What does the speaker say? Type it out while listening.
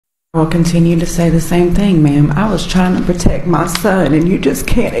I will continue to say the same thing, ma'am. I was trying to protect my son, and you just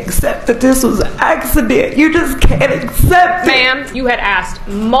can't accept that this was an accident. You just can't accept it. Ma'am, you had asked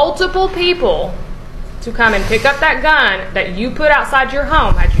multiple people to come and pick up that gun that you put outside your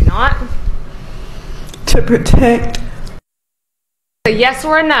home, had you not? To protect. A yes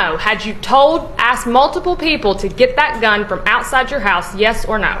or a no. Had you asked multiple people to get that gun from outside your house, yes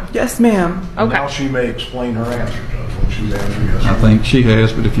or no? Yes, ma'am. Okay. Now she may explain her answer, Judge, when she's answering yes. I think she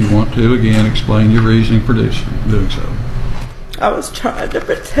has, but if you want to, again, explain your reasoning for doing so. I was trying to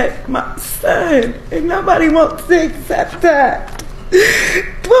protect my son, and nobody wants to accept that.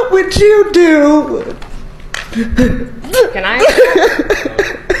 What would you do? Can I?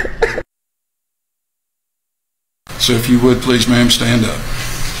 So if you would, please, ma'am, stand up.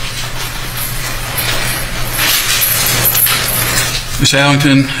 Ms.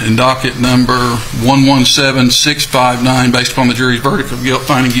 Howington, in docket number 117659, based upon the jury's verdict of guilt,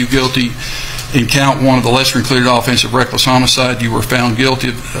 finding you guilty in count one of the lesser included offense of reckless homicide, you were found guilty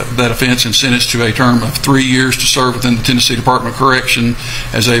of that offense and sentenced to a term of 3 years to serve within the Tennessee Department of Correction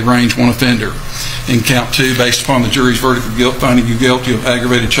as a range 1 offender. In count 2, based upon the jury's verdict of guilt, finding you guilty of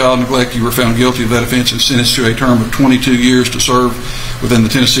aggravated child neglect, you were found guilty of that offense and sentenced to a term of 22 years to serve within the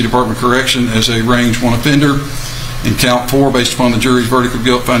Tennessee Department of Correction as a range 1 offender. In count 4, based upon the jury's verdict of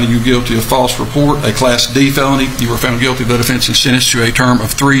guilt, finding you guilty of false report, a Class D felony, you were found guilty of that offense and sentenced to a term of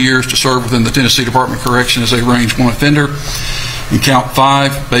 3 years to serve within the Tennessee Department of Correction as a range 1 offender. In count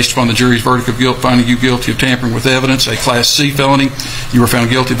 5, based upon the jury's verdict of guilt, finding you guilty of tampering with evidence, a Class C felony, you were found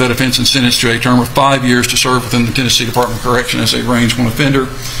guilty of that offense and sentenced to a term of 5 years to serve within the Tennessee Department of Correction as a range 1 offender.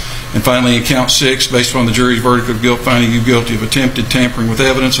 And finally, in count 6, based upon the jury's verdict of guilt, finding you guilty of attempted tampering with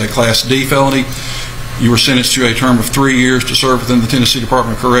evidence, a Class D felony, you were sentenced to a term of 3 years to serve within the Tennessee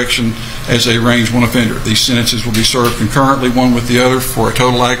Department of Correction as a range 1 offender. These sentences will be served concurrently, one with the other, for a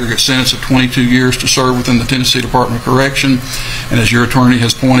total aggregate sentence of 22 years to serve within the Tennessee Department of Correction. And as your attorney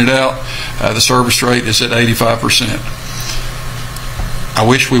has pointed out, the service rate is at 85%. I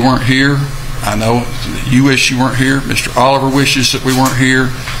wish we weren't here. I know you wish you weren't here. Mr. Oliver wishes that we weren't here,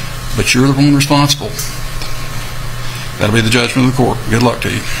 but you're the one responsible. That'll be the judgment of the court. Good luck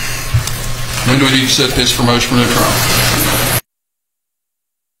to you. When do we need to set this for motion for new trial?